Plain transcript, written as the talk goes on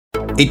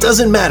It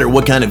doesn't matter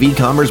what kind of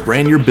e-commerce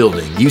brand you're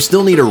building, you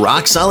still need a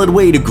rock-solid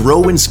way to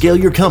grow and scale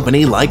your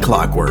company like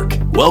clockwork.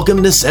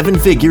 Welcome to 7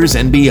 Figures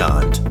and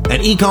Beyond,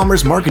 an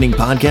e-commerce marketing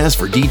podcast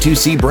for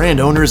D2C brand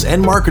owners and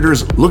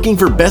marketers looking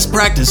for best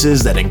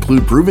practices that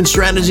include proven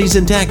strategies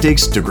and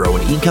tactics to grow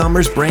an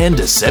e-commerce brand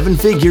to 7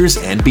 figures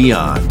and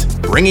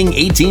beyond. Bringing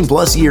 18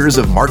 plus years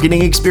of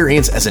marketing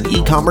experience as an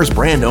e-commerce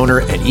brand owner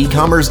and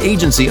e-commerce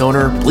agency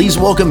owner, please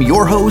welcome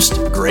your host,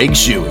 Greg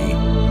Shuey.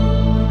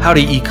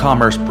 Howdy,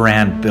 e-commerce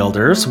brand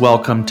builders.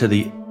 Welcome to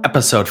the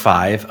episode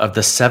 5 of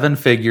the 7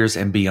 Figures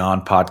and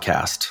Beyond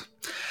podcast.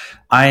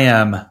 I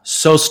am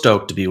so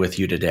stoked to be with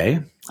you today.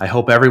 I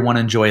hope everyone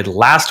enjoyed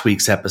last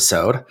week's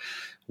episode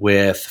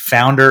with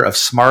founder of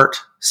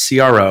Smart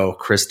CRO,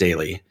 Chris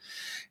Daly,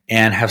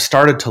 and have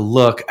started to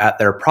look at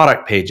their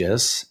product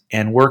pages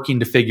and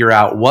working to figure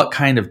out what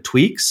kind of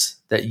tweaks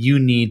that you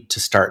need to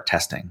start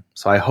testing.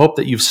 So I hope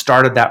that you've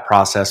started that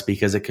process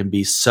because it can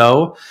be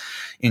so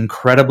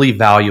incredibly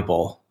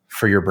valuable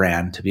for your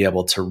brand to be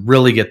able to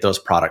really get those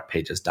product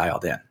pages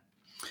dialed in.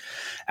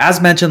 As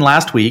mentioned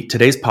last week,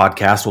 today's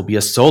podcast will be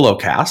a solo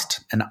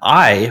cast, and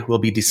I will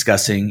be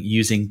discussing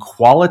using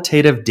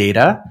qualitative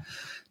data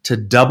to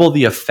double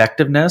the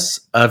effectiveness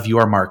of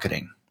your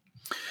marketing.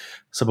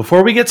 So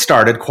before we get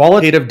started,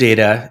 qualitative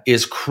data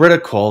is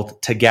critical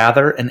to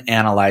gather and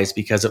analyze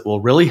because it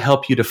will really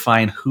help you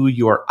define who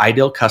your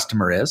ideal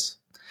customer is,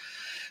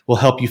 will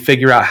help you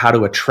figure out how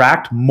to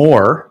attract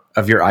more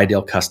of your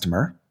ideal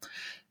customer,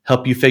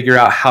 help you figure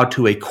out how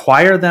to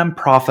acquire them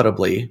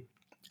profitably,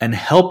 and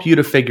help you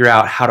to figure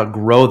out how to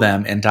grow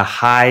them into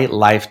high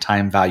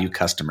lifetime value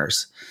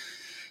customers.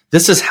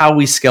 This is how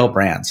we scale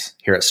brands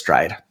here at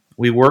Stride.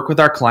 We work with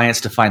our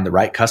clients to find the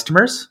right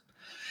customers,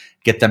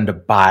 get them to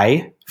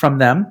buy from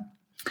them,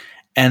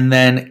 and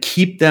then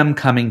keep them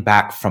coming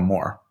back for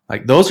more.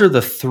 Like those are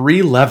the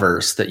 3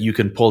 levers that you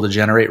can pull to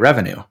generate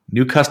revenue: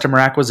 new customer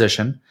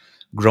acquisition,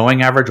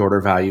 growing average order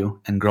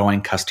value, and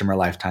growing customer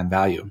lifetime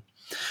value.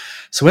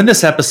 So in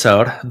this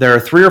episode, there are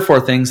 3 or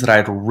 4 things that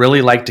I'd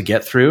really like to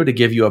get through to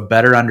give you a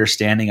better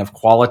understanding of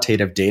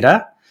qualitative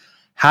data,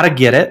 how to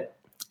get it,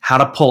 how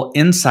to pull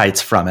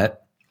insights from it,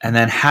 and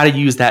then how to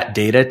use that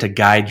data to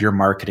guide your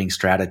marketing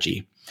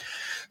strategy.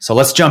 So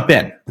let's jump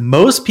in.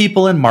 Most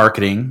people in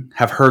marketing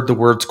have heard the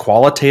words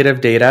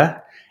qualitative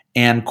data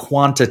and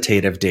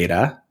quantitative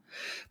data,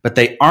 but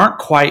they aren't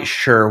quite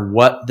sure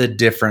what the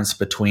difference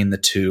between the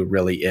two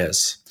really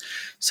is.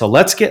 So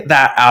let's get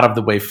that out of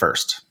the way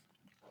first.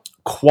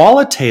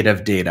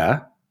 Qualitative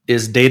data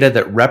is data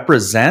that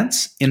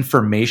represents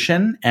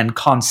information and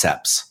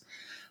concepts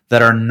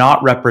that are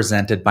not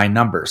represented by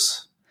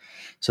numbers.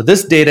 So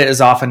this data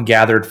is often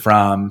gathered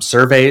from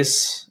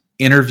surveys,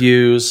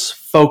 interviews,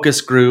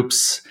 focus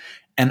groups,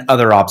 and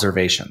other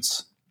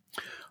observations.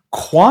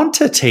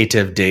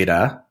 Quantitative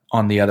data,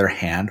 on the other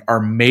hand, are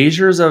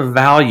measures of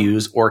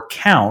values or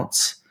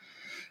counts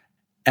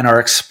and are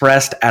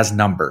expressed as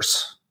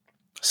numbers.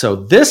 So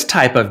this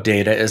type of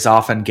data is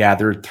often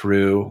gathered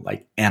through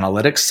like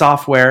analytics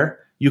software.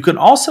 You can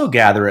also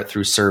gather it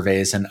through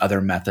surveys and other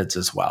methods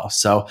as well.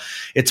 So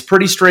it's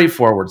pretty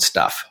straightforward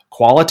stuff.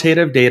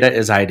 Qualitative data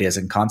is ideas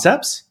and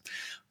concepts.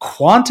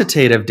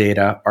 Quantitative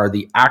data are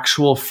the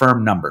actual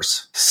firm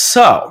numbers.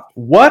 So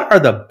what are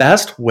the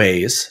best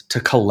ways to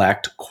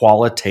collect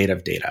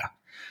qualitative data?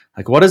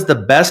 Like what is the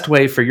best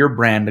way for your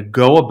brand to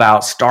go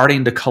about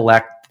starting to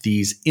collect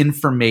these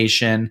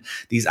information,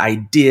 these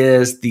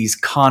ideas, these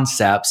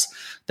concepts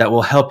that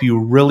will help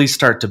you really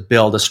start to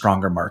build a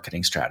stronger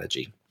marketing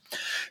strategy?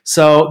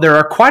 So there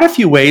are quite a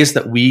few ways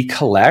that we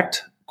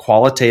collect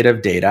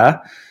qualitative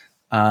data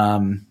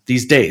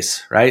these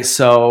days, right?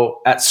 So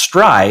at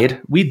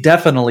Stride, we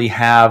definitely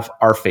have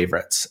our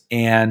favorites.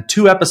 And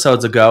 2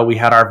 episodes ago, we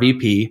had our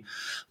VP,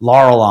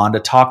 Laurel, on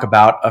to talk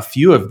about a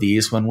few of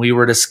these when we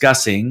were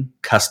discussing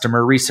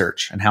customer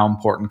research and how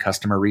important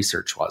customer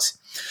research was.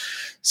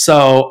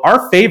 So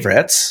our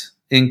favorites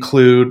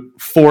include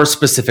 4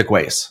 specific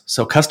ways.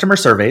 So customer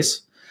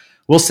surveys.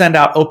 We'll send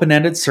out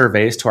open-ended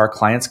surveys to our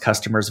clients'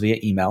 customers via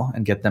email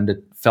and get them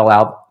to fill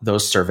out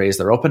those surveys.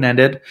 They're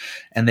open-ended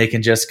and they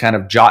can just kind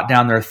of jot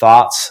down their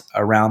thoughts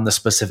around the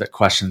specific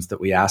questions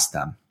that we ask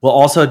them. We'll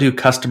also do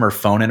customer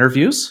phone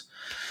interviews.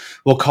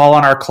 We'll call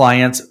on our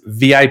clients'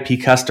 VIP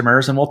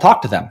customers and we'll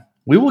talk to them.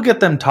 We will get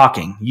them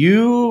talking.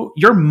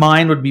 Your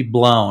mind would be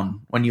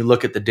blown when you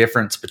look at the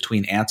difference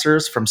between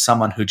answers from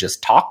someone who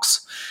just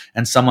talks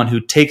and someone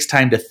who takes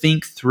time to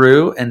think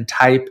through and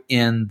type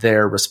in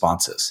their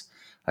responses.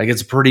 Like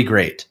it's pretty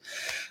great.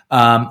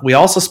 We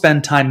also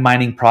spend time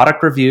mining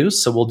product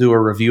reviews. So we'll do a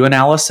review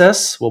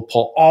analysis. We'll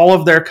pull all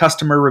of their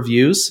customer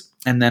reviews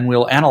and then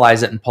we'll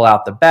analyze it and pull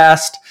out the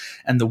best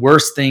and the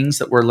worst things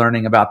that we're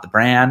learning about the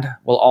brand.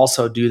 We'll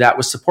also do that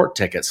with support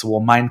tickets. So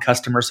we'll mine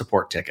customer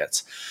support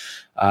tickets.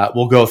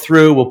 We'll go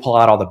through, we'll pull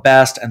out all the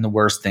best and the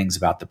worst things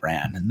about the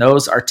brand. And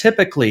those are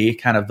typically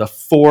kind of the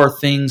 4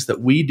 things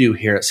that we do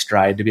here at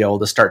Stride to be able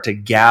to start to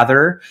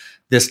gather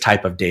this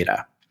type of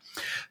data.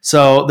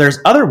 So there's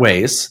other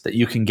ways that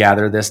you can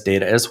gather this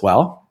data as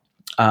well.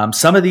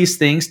 Some of these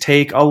things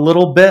take a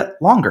little bit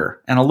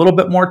longer and a little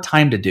bit more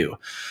time to do.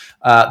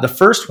 The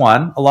first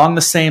one, along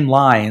the same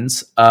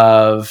lines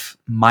of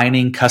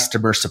mining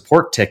customer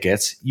support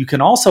tickets, you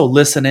can also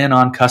listen in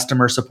on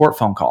customer support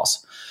phone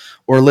calls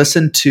or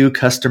listen to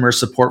customer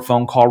support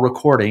phone call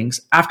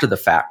recordings after the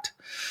fact.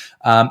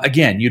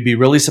 Again, you'd be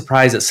really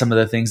surprised at some of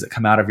the things that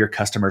come out of your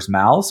customers'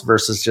 mouths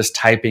versus just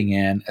typing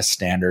in a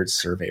standard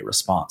survey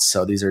response.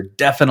 So these are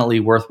definitely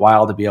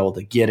worthwhile to be able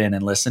to get in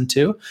and listen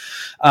to.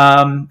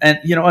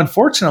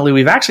 Unfortunately,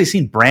 we've actually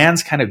seen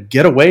brands kind of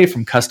get away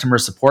from customer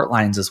support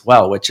lines as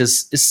well, which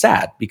is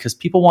sad because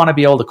people want to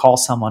be able to call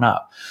someone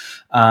up.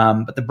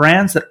 But the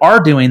brands that are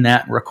doing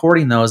that and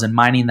recording those and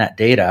mining that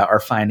data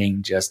are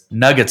finding just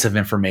nuggets of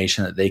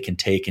information that they can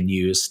take and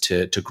use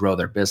to grow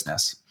their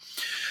business.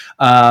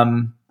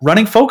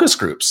 Running focus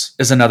groups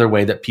is another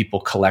way that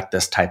people collect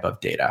this type of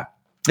data.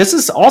 This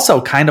is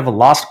also kind of a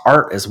lost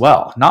art as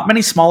well. Not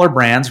many smaller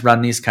brands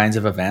run these kinds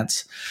of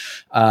events.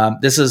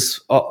 This is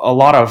a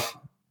lot of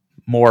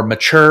more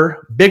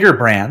mature, bigger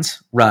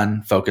brands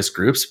run focus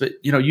groups, but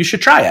you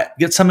should try it.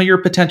 Get some of your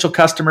potential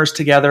customers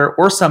together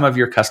or some of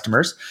your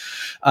customers.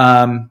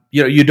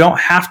 You don't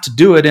have to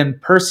do it in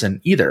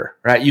person either,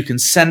 right? You can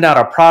send out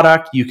a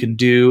product. You can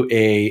do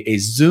a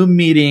Zoom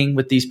meeting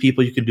with these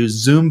people. You can do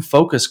Zoom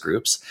focus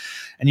groups.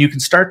 And you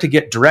can start to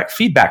get direct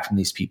feedback from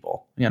these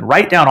people.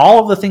 Write down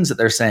all of the things that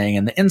they're saying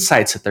and the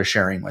insights that they're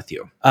sharing with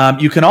you.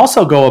 You can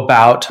also go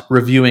about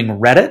reviewing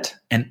Reddit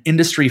and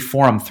industry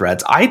forum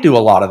threads. I do a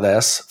lot of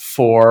this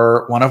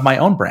for one of my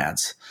own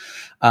brands.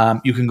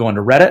 You can go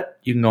into Reddit.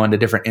 You can go into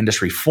different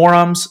industry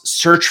forums,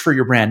 search for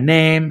your brand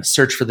name,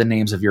 search for the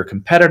names of your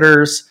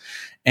competitors.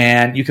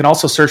 And you can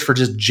also search for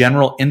just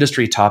general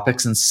industry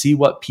topics and see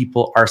what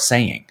people are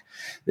saying.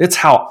 It's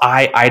how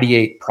I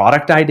ideate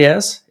product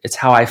ideas. It's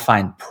how I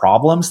find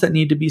problems that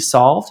need to be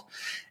solved.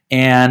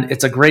 And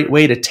it's a great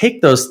way to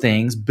take those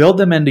things, build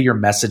them into your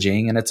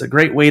messaging, and it's a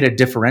great way to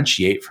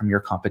differentiate from your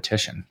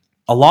competition.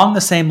 Along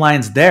the same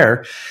lines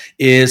there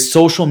is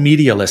social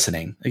media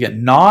listening.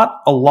 Again,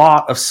 not a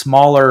lot of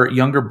smaller,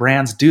 younger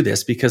brands do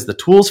this because the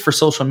tools for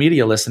social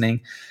media listening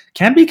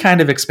can be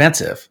kind of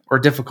expensive or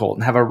difficult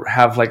and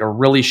have like a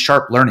really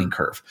sharp learning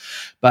curve.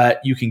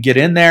 But you can get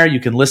in there, you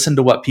can listen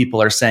to what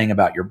people are saying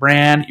about your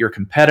brand, your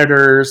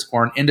competitors,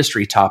 or an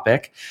industry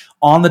topic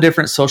on the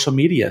different social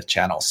media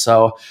channels.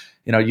 So,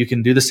 you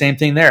can do the same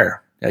thing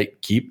there.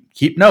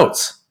 Keep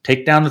notes.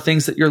 Take down the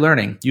things that you're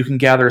learning. You can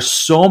gather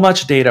so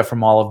much data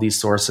from all of these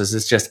sources.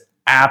 It's just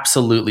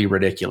absolutely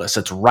ridiculous.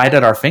 It's right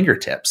at our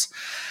fingertips.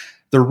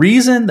 The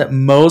reason that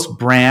most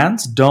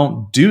brands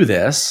don't do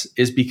this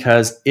is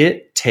because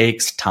it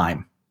takes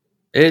time.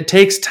 It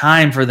takes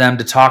time for them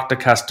to talk to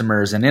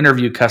customers and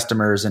interview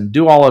customers and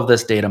do all of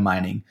this data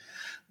mining.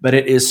 But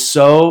it is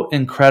so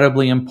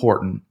incredibly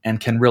important and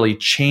can really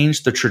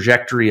change the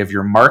trajectory of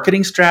your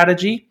marketing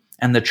strategy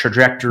and the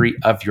trajectory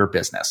of your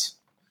business.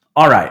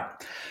 All right.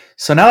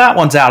 So now that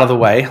one's out of the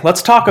way,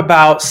 let's talk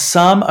about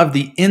some of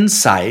the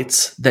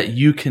insights that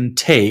you can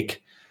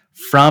take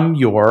from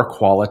your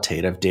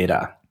qualitative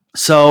data.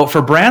 So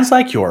for brands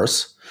like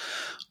yours,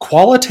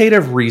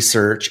 qualitative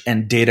research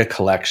and data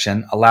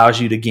collection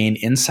allows you to gain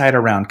insight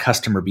around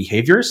customer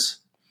behaviors,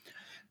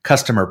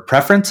 customer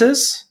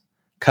preferences,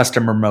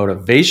 customer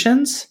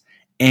motivations,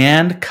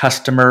 and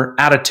customer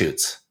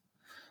attitudes.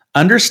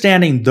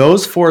 Understanding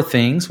those four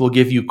things will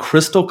give you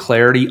crystal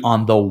clarity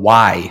on the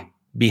why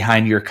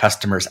behind your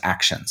customers'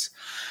 actions,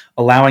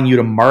 allowing you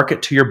to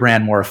market to your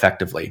brand more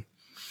effectively.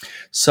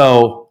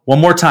 So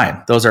one more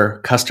time, those are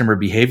customer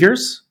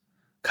behaviors,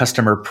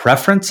 customer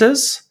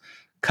preferences,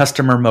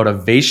 customer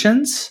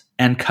motivations,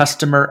 and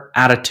customer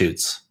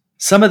attitudes.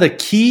 Some of the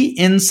key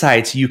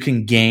insights you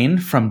can gain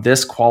from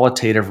this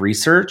qualitative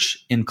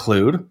research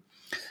include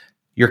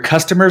your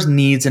customers'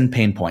 needs and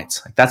pain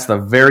points. That's the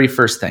very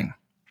first thing.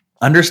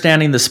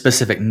 Understanding the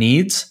specific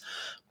needs,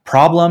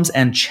 problems,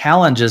 and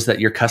challenges that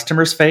your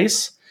customers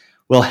face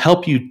will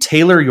help you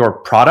tailor your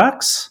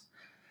products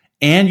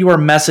and your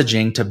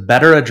messaging to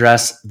better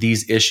address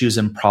these issues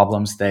and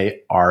problems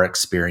they are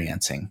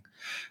experiencing.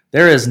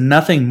 There is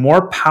nothing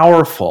more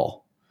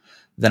powerful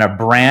than a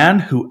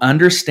brand who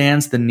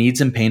understands the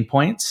needs and pain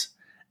points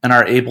and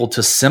are able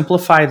to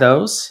simplify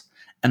those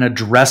and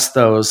address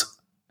those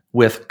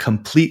with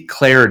complete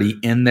clarity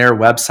in their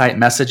website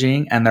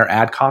messaging and their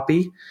ad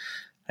copy.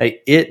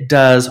 It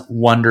does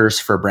wonders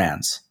for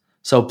brands.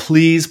 So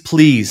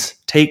please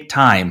take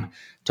time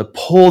to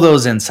pull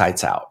those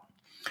insights out.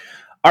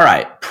 All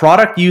right,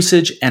 product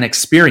usage and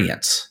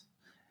experience.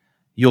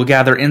 You'll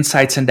gather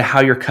insights into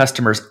how your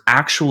customers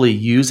actually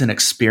use and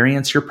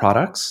experience your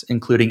products,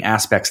 including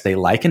aspects they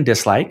like and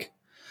dislike.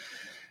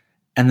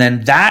 And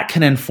then that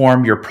can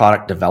inform your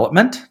product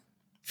development,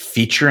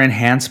 feature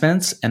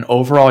enhancements, and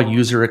overall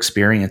user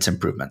experience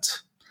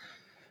improvements.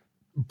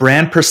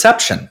 Brand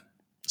perception.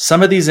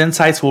 Some of these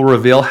insights will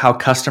reveal how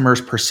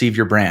customers perceive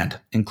your brand,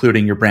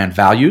 including your brand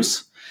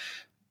values,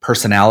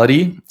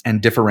 personality,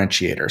 and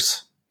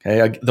differentiators.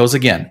 Okay, those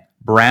again,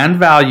 brand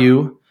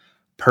value,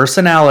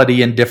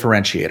 personality, and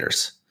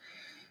differentiators.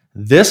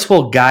 This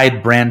will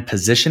guide brand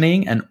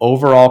positioning and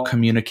overall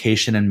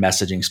communication and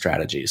messaging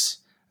strategies.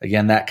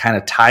 Again, that kind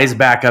of ties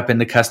back up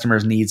into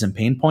customers' needs and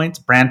pain points.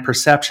 Brand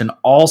perception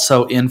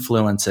also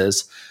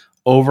influences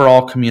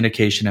overall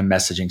communication and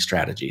messaging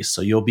strategies.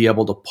 So you'll be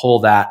able to pull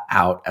that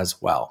out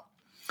as well.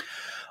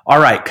 All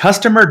right,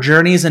 customer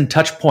journeys and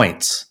touch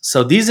points.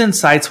 So these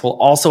insights will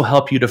also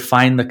help you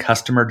define the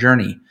customer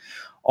journey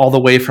all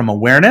the way from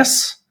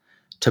awareness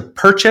to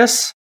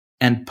purchase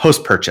and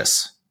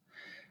post-purchase.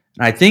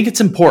 And I think it's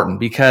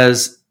important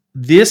because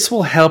this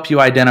will help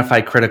you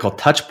identify critical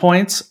touch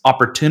points,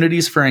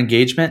 opportunities for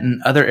engagement,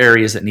 and other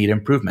areas that need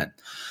improvement.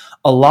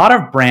 A lot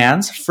of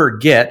brands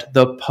forget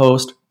the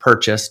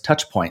post-purchase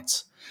touch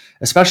points,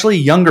 especially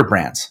younger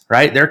brands,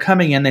 right? They're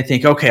coming in, they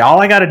think, okay,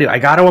 all I got to do, I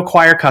got to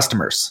acquire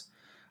customers.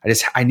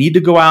 I need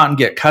to go out and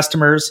get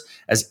customers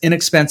as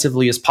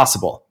inexpensively as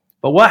possible.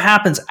 But what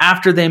happens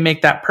after they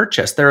make that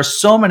purchase? There are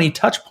so many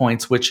touch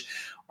points which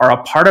are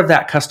a part of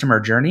that customer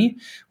journey,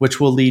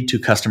 which will lead to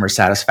customer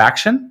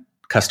satisfaction,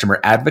 customer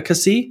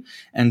advocacy,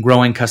 and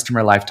growing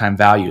customer lifetime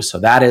value. So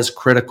that is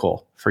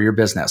critical for your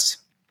business.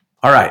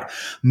 All right,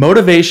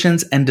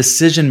 motivations and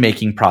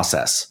decision-making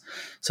process.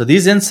 So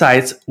these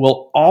insights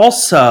will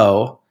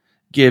also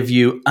give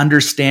you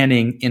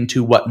understanding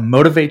into what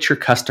motivates your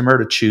customer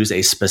to choose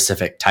a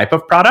specific type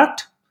of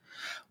product,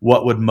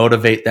 what would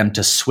motivate them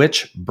to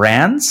switch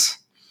brands,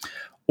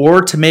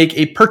 or to make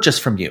a purchase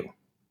from you.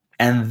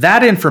 And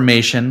that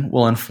information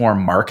will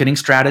inform marketing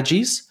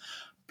strategies,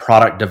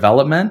 product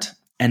development,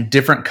 and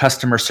different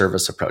customer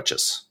service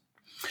approaches.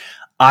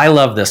 I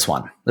love this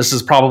one. This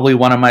is probably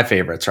one of my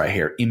favorites right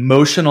here.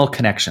 Emotional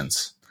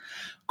connections.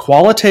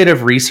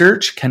 Qualitative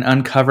research can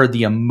uncover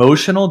the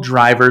emotional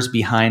drivers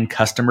behind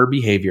customer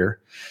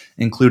behavior,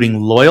 including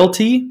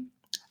loyalty,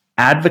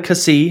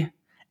 advocacy,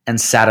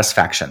 and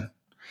satisfaction.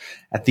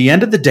 At the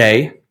end of the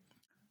day,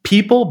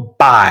 people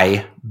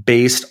buy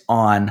based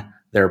on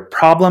their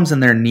problems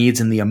and their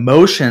needs and the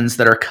emotions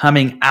that are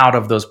coming out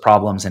of those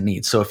problems and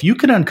needs. So if you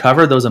can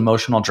uncover those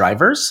emotional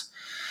drivers,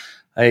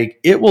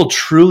 it will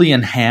truly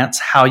enhance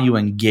how you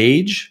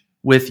engage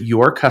with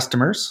your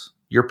customers,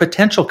 your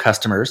potential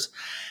customers,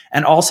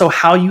 and also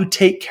how you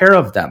take care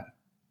of them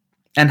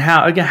and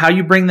how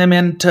you bring them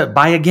in to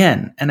buy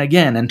again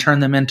and turn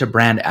them into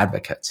brand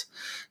advocates.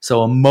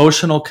 So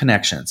emotional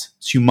connections,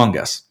 it's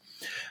humongous.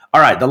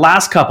 All right, the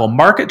last couple,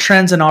 market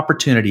trends and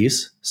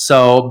opportunities.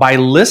 So by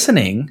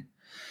listening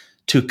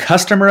to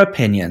customer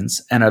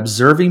opinions and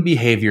observing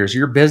behaviors,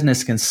 your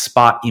business can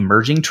spot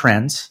emerging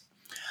trends,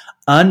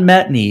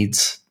 unmet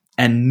needs,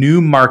 and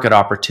new market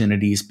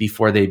opportunities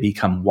before they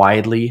become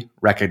widely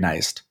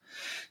recognized.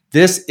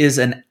 This is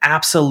an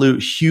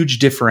absolute huge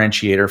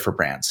differentiator for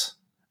brands.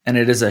 And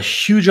it is a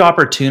huge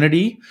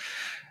opportunity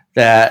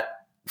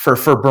that for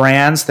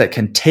brands that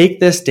can take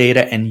this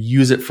data and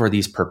use it for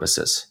these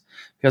purposes.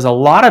 Because a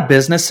lot of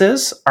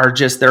businesses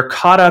they're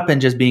caught up in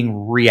just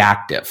being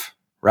reactive,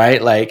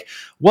 right? Like,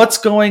 what's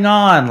going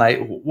on? Like,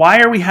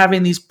 why are we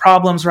having these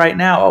problems right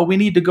now? Oh, we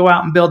need to go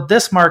out and build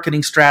this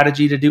marketing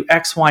strategy to do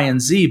X, Y,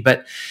 and Z.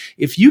 But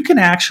if you can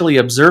actually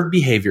observe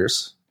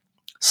behaviors,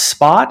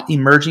 spot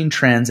emerging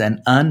trends and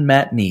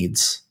unmet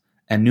needs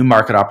and new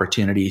market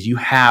opportunities, you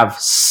have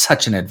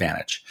such an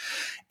advantage.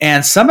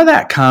 And some of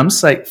that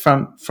comes like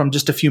from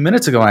just a few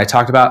minutes ago when I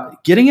talked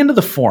about getting into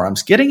the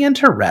forums, getting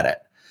into Reddit.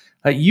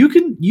 You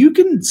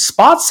can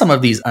spot some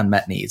of these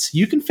unmet needs.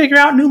 You can figure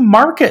out new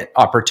market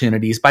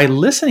opportunities by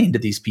listening to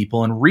these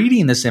people and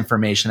reading this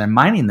information and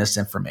mining this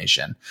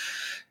information.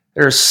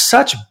 There's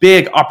such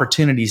big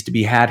opportunities to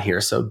be had here.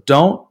 So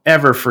don't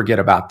ever forget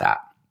about that.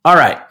 All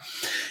right.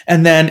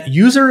 And then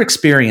user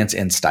experience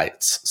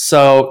insights.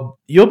 So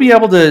you'll be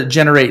able to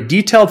generate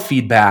detailed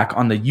feedback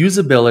on the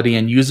usability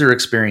and user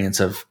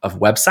experience of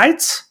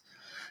websites,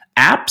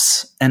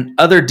 apps, and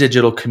other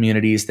digital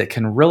communities that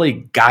can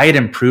really guide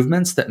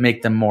improvements that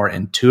make them more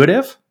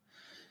intuitive,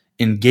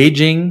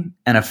 engaging,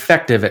 and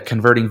effective at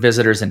converting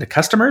visitors into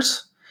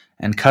customers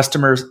and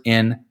customers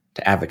into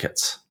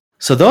advocates.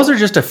 So those are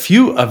just a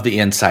few of the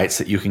insights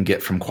that you can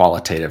get from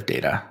qualitative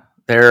data.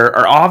 There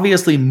are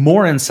obviously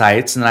more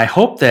insights, and I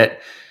hope that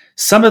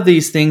some of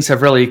these things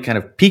have really kind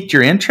of piqued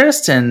your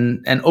interest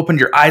and opened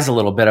your eyes a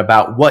little bit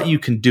about what you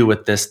can do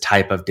with this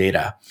type of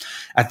data.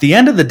 At the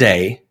end of the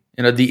day,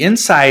 the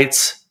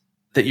insights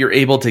that you're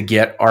able to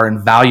get are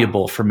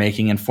invaluable for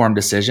making informed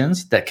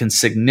decisions that can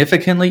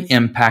significantly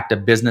impact a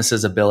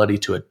business's ability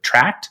to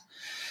attract,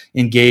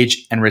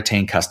 engage, and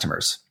retain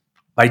customers.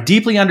 By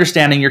deeply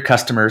understanding your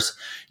customers,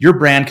 your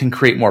brand can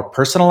create more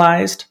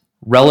personalized,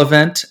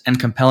 relevant, and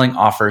compelling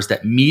offers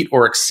that meet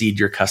or exceed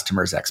your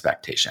customers'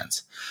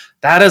 expectations.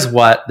 That is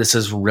what this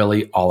is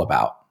really all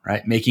about,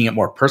 right? Making it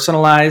more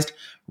personalized,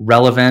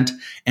 relevant,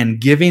 and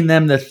giving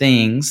them the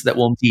things that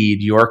will meet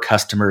your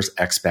customers'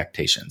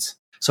 expectations.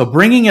 So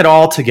bringing it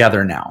all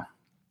together now,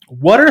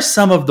 what are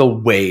some of the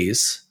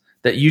ways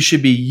that you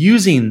should be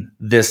using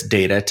this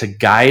data to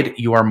guide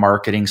your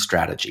marketing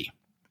strategy?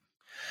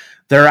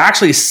 There are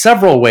actually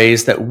several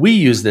ways that we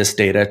use this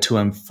data to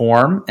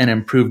inform and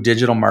improve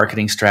digital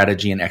marketing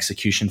strategy and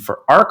execution for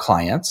our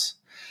clients,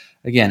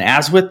 Again,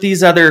 as with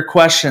these other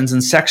questions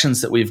and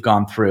sections that we've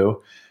gone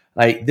through,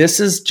 like this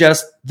is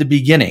just the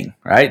beginning,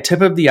 right?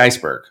 Tip of the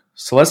iceberg.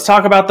 So let's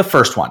talk about the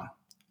first one,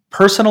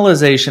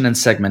 personalization and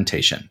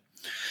segmentation.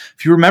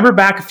 If you remember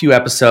back a few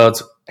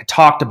episodes, I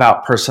talked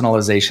about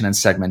personalization and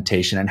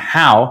segmentation and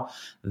how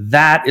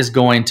that is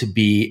going to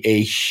be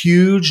a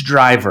huge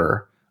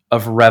driver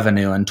of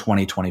revenue in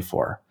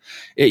 2024.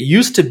 It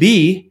used to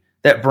be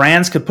that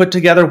brands could put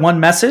together one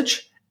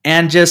message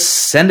and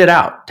just send it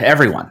out to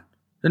everyone.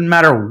 Didn't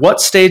matter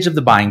what stage of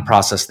the buying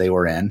process they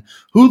were in,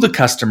 who the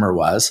customer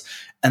was,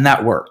 and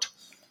that worked.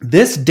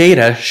 This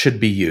data should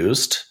be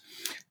used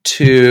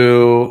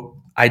to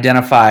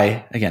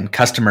identify, again,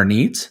 customer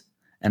needs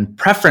and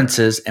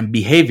preferences and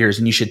behaviors.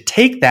 And you should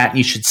take that and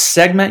you should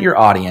segment your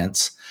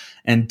audience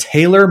and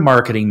tailor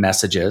marketing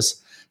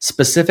messages,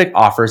 specific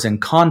offers,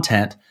 and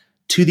content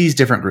to these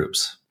different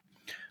groups.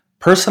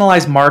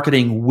 Personalized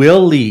marketing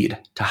will lead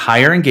to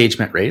higher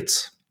engagement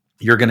rates.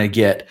 You're going to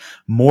get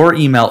more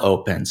email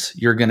opens.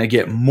 You're going to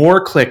get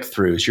more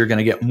click-throughs. You're going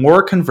to get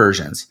more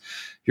conversions.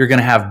 You're going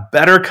to have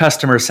better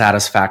customer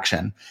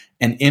satisfaction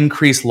and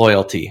increased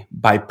loyalty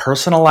by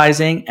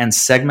personalizing and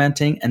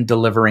segmenting and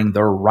delivering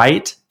the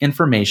right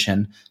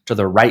information to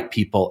the right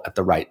people at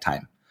the right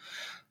time.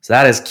 So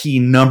that is key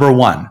number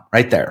one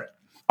right there.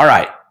 All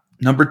right.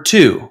 Number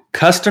two,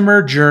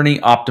 customer journey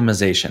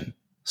optimization.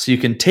 So you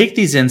can take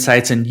these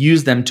insights and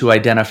use them to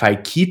identify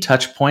key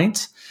touch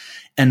points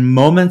and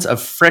moments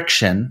of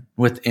friction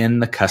within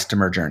the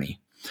customer journey.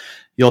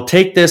 You'll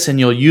take this and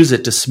you'll use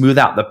it to smooth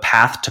out the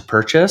path to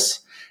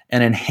purchase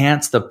and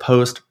enhance the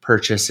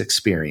post-purchase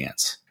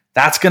experience.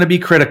 That's going to be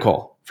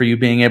critical for you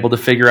being able to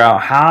figure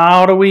out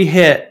how do we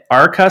hit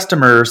our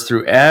customers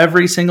through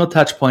every single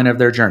touch point of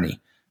their journey.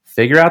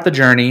 Figure out the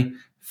journey,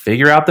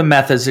 figure out the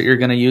methods that you're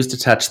going to use to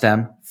touch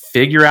them,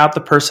 figure out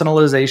the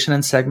personalization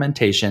and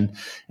segmentation,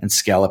 and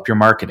scale up your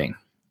marketing.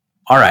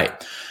 All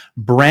right.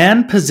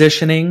 Brand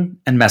positioning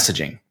and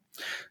messaging.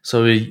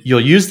 So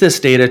you'll use this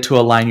data to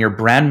align your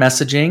brand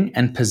messaging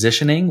and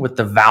positioning with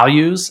the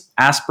values,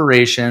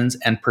 aspirations,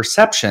 and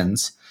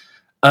perceptions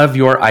of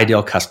your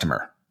ideal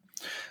customer.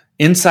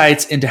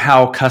 Insights into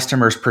how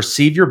customers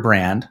perceive your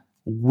brand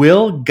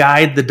will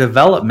guide the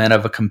development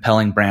of a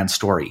compelling brand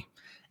story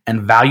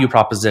and value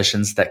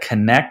propositions that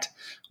connect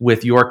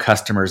with your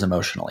customers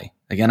emotionally.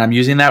 Again, I'm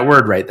using that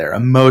word right there,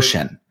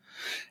 emotion.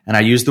 And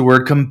I use the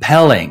word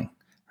compelling.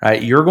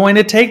 Right? You're going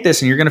to take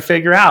this and you're going to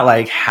figure out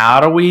like,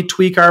 how do we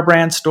tweak our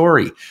brand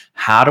story?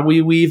 How do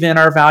we weave in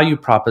our value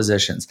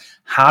propositions?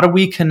 How do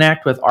we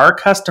connect with our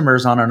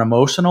customers on an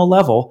emotional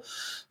level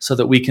so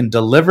that we can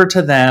deliver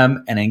to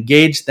them and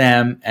engage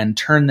them and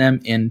turn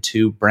them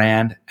into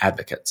brand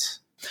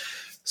advocates?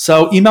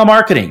 So email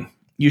marketing.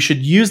 You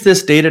should use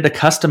this data to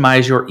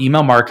customize your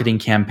email marketing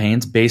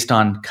campaigns based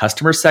on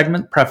customer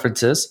segment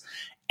preferences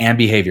and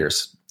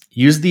behaviors.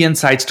 Use the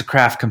insights to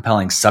craft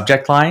compelling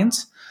subject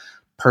lines,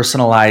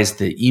 personalize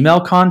the email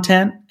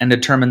content, and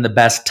determine the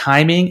best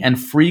timing and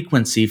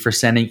frequency for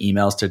sending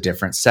emails to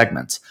different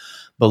segments.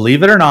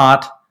 Believe it or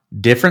not,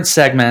 different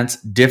segments,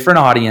 different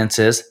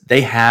audiences,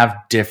 they have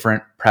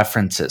different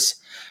preferences.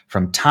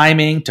 From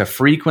timing to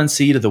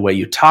frequency to the way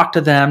you talk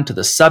to them, to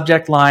the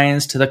subject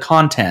lines, to the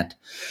content.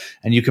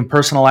 And you can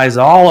personalize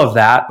all of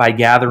that by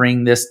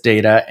gathering this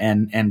data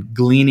and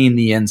gleaning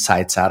the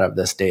insights out of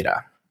this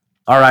data.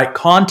 All right,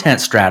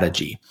 content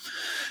strategy.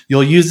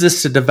 You'll use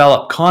this to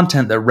develop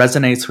content that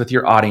resonates with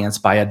your audience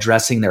by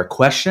addressing their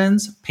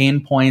questions,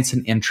 pain points,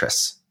 and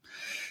interests.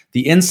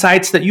 The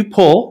insights that you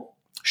pull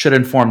should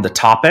inform the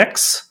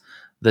topics,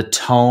 the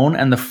tone,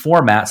 and the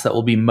formats that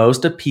will be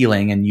most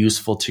appealing and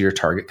useful to your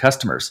target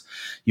customers.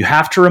 You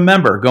have to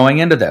remember going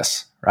into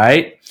this,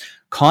 right?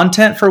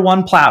 Content for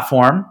one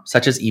platform,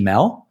 such as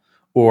email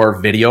or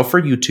video for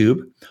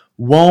YouTube,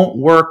 won't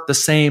work the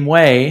same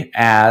way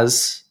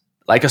as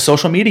like a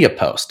social media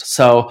post.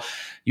 So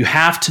you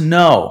have to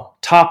know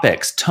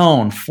topics,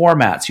 tone,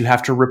 formats. You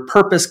have to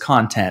repurpose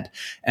content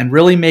and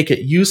really make it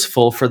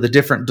useful for the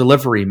different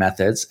delivery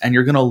methods. And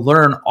you're going to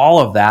learn all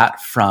of that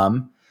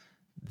from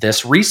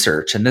this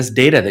research and this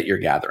data that you're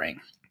gathering.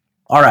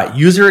 All right,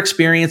 user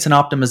experience and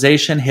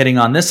optimization, hitting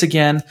on this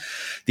again.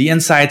 The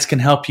insights can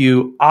help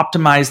you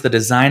optimize the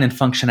design and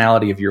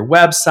functionality of your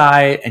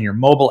website and your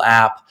mobile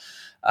app.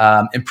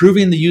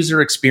 Improving the user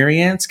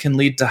experience can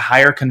lead to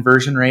higher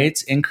conversion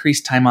rates,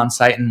 increased time on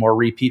site, and more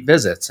repeat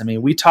visits. I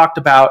mean, we talked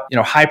about,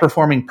 high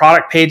performing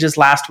product pages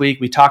last week.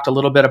 We talked a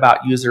little bit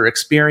about user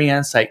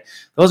experience. Like,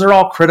 those are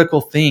all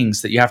critical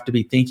things that you have to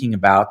be thinking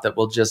about that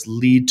will just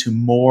lead to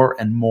more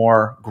and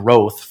more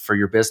growth for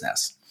your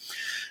business.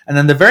 And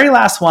then the very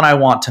last one I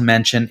want to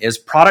mention is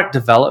product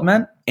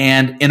development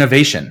and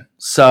innovation.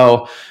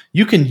 So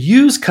you can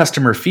use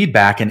customer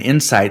feedback and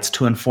insights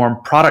to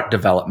inform product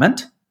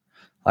development.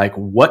 Like,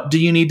 what do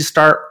you need to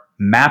start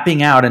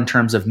mapping out in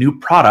terms of new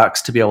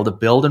products to be able to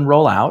build and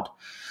roll out?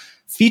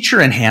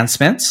 Feature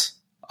enhancements.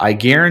 I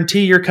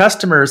guarantee your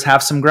customers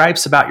have some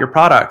gripes about your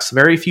products.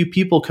 Very few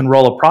people can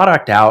roll a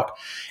product out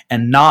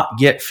and not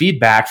get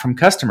feedback from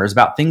customers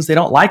about things they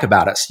don't like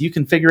about it. So you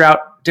can figure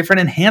out different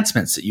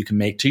enhancements that you can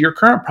make to your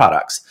current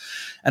products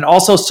and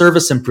also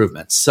service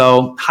improvements.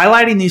 So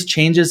highlighting these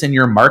changes in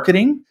your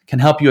marketing can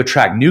help you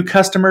attract new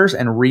customers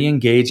and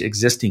re-engage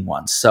existing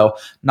ones. So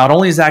not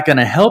only is that going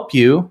to help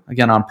you,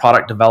 again, on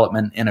product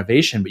development and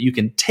innovation, but you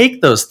can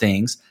take those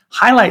things,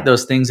 highlight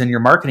those things in your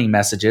marketing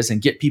messages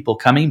and get people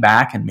coming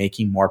back and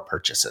making more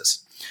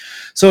purchases.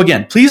 So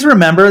again, please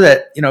remember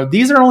that,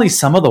 these are only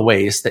some of the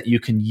ways that you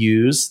can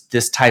use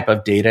this type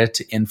of data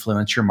to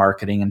influence your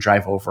marketing and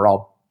drive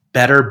overall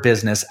better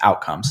business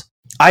outcomes.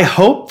 I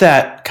hope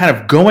that kind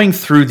of going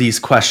through these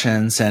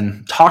questions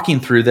and talking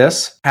through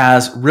this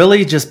has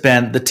really just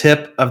been the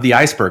tip of the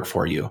iceberg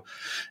for you.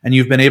 And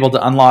you've been able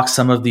to unlock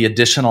some of the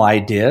additional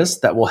ideas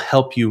that will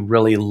help you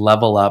really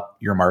level up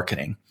your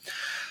marketing.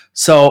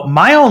 So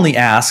my only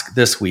ask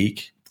this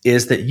week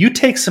is that you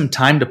take some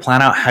time to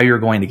plan out how you're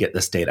going to get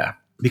this data.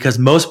 Because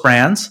most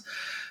brands,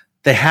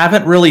 they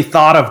haven't really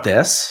thought of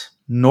this,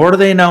 nor do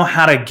they know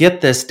how to get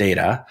this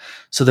data.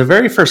 So the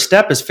very first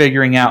step is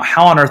figuring out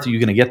how on earth are you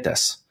going to get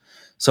this.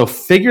 So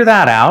figure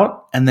that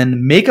out and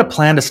then make a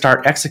plan to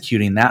start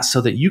executing that so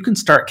that you can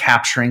start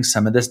capturing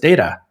some of this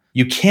data.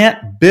 You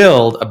can't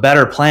build a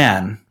better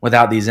plan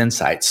without these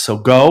insights. So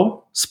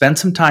go spend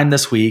some time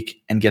this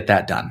week and get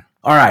that done.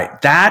 All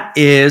right, that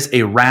is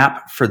a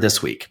wrap for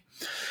this week.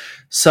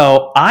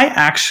 So I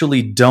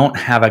actually don't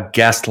have a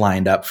guest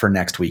lined up for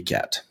next week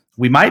yet.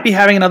 We might be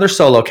having another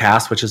solo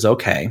cast, which is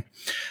okay.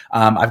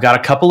 I've got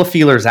a couple of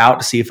feelers out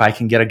to see if I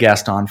can get a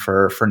guest on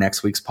for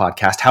next week's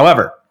podcast.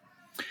 However,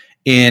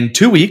 in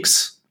 2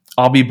 weeks,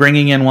 I'll be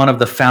bringing in one of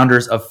the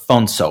founders of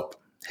Phone Soap.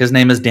 His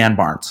name is Dan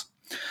Barnes.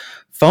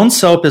 Phone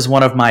Soap is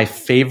one of my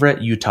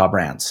favorite Utah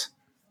brands.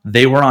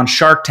 They were on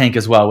Shark Tank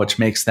as well, which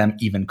makes them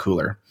even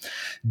cooler.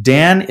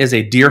 Dan is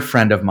a dear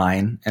friend of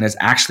mine and is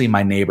actually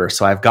my neighbor,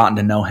 so I've gotten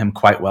to know him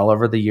quite well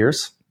over the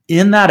years.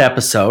 In that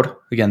episode,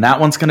 again, that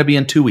one's going to be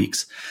in 2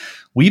 weeks,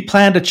 we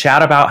plan to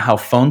chat about how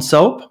Phone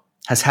Soap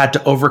has had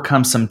to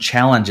overcome some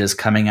challenges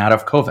coming out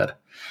of COVID.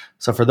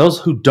 So for those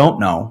who don't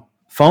know,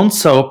 Phone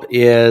Soap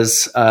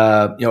is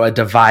a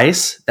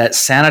device that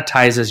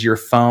sanitizes your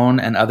phone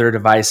and other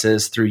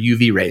devices through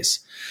UV rays.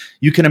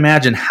 You can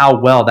imagine how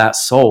well that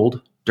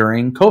sold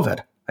during COVID.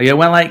 It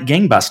went like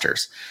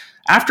gangbusters.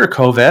 After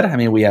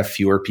COVID, we have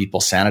fewer people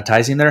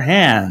sanitizing their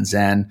hands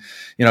and,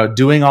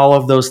 doing all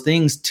of those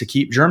things to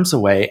keep germs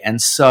away. And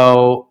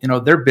so,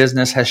 their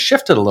business has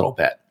shifted a little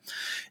bit.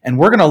 And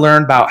we're going to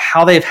learn about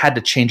how they've had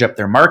to change up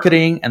their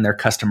marketing and their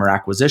customer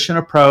acquisition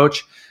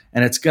approach.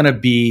 And it's going to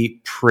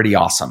be pretty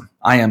awesome.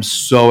 I am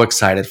so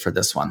excited for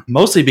this one,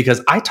 mostly because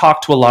I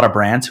talk to a lot of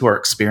brands who are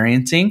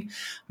experiencing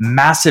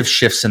massive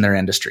shifts in their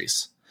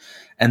industries.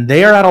 And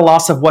they are at a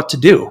loss of what to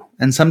do.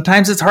 And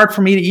sometimes it's hard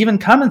for me to even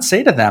come and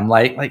say to them,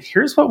 like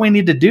here's what we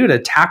need to do to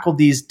tackle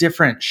these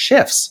different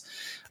shifts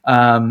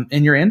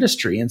in your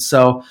industry. And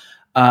so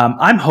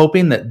I'm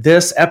hoping that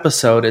this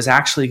episode is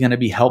actually going to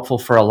be helpful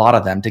for a lot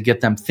of them to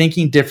get them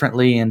thinking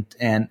differently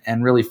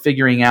and really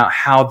figuring out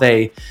how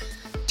they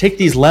take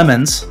these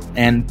lemons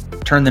and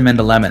turn them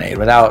into lemonade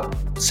without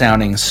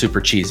sounding super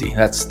cheesy.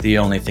 That's the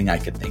only thing I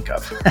could think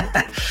of.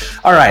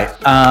 All right.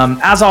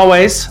 As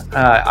always,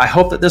 I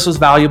hope that this was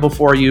valuable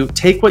for you.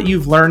 Take what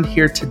you've learned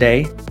here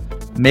today,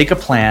 make a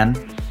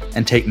plan,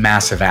 and take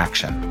massive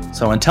action.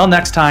 So until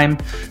next time,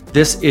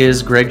 this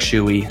is Greg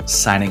Shuey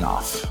signing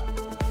off.